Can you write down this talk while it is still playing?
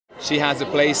She has a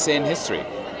place in history,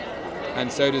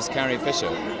 and so does Carrie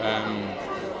Fisher.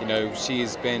 You know,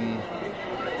 she's been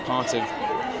part of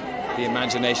the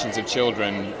imaginations of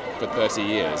children for 30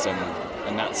 years, and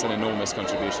that's an enormous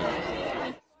contribution.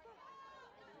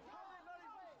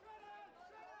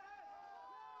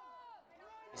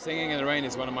 Singing in the Rain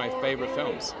is one of my favorite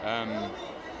films,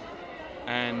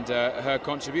 and her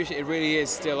contribution, it really is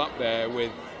still up there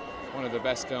with one of the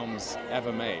best films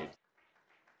ever made.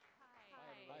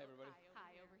 Hi everybody.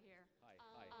 Hi, over here.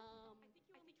 Hi.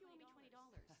 I think you owe me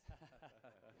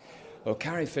 $20. Well,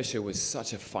 Carrie Fisher was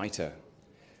such a fighter,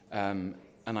 and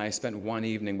I spent one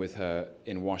evening with her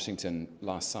in Washington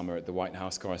last summer at the White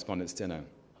House Correspondents' Dinner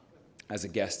as a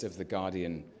guest of the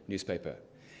Guardian newspaper,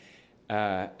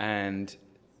 and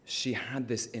she had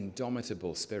this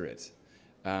indomitable spirit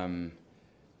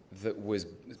that was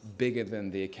bigger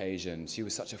than the occasion. She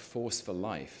was such a force for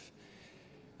life.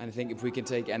 And I think if we can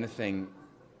take anything,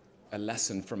 a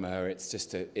lesson from her, it's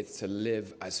to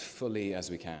live as fully as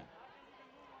we can.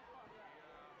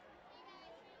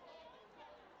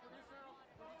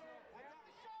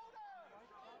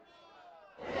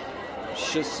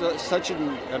 She's such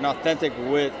an authentic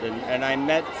wit, and I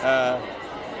met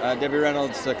Debbie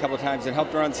Reynolds a couple of times and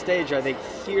helped her on stage, I think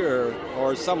here,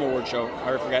 or some award show,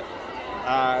 I forget.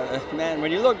 Man,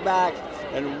 when you look back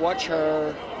and watch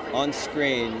her on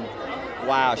screen,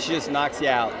 wow, she just knocks you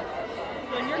out.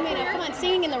 I mean, come on,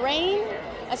 Singing in the Rain,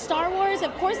 a Star Wars,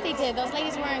 of course they did. Those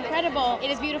ladies were incredible. It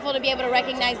is beautiful to be able to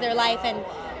recognize their life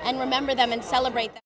and remember them and celebrate them.